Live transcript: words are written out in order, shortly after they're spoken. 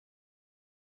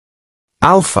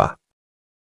Alpha.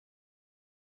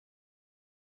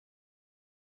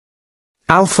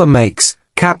 Alpha makes,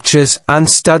 captures, and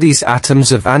studies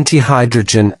atoms of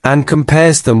antihydrogen and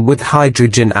compares them with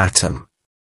hydrogen atom.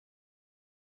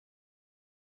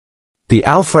 The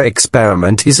Alpha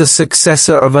experiment is a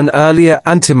successor of an earlier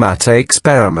antimatter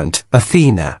experiment,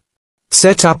 Athena,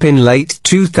 set up in late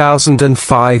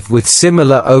 2005 with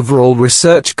similar overall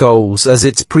research goals as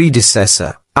its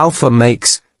predecessor. Alpha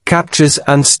makes, captures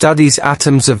and studies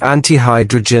atoms of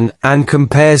antihydrogen and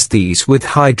compares these with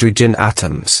hydrogen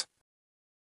atoms.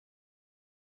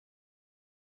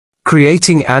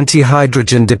 Creating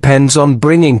antihydrogen depends on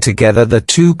bringing together the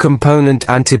two-component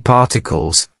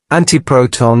antiparticles,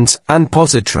 antiprotons and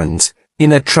positrons,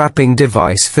 in a trapping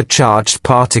device for charged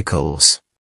particles.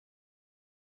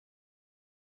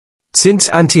 Since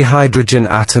antihydrogen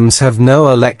atoms have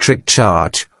no electric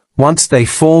charge, once they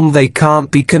form they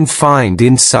can't be confined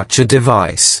in such a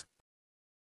device.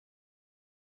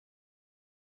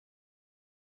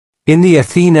 In the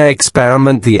Athena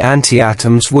experiment the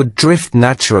antiatoms would drift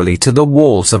naturally to the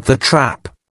walls of the trap.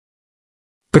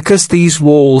 Because these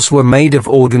walls were made of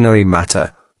ordinary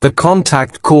matter, the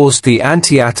contact caused the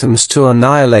antiatoms to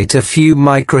annihilate a few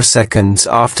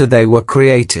microseconds after they were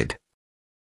created.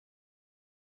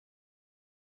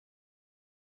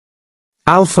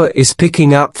 Alpha is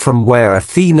picking up from where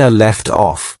Athena left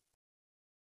off.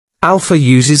 Alpha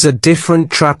uses a different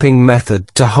trapping method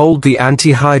to hold the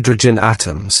antihydrogen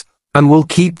atoms, and will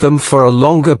keep them for a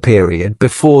longer period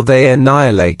before they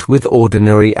annihilate with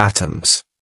ordinary atoms.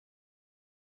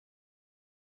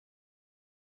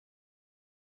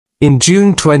 In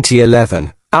June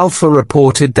 2011, Alpha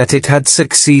reported that it had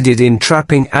succeeded in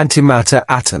trapping antimatter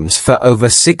atoms for over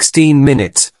 16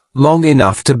 minutes, long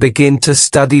enough to begin to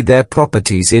study their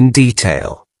properties in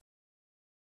detail.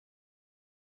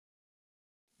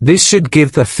 This should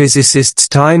give the physicists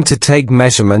time to take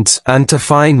measurements and to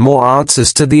find more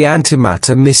answers to the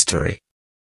antimatter mystery.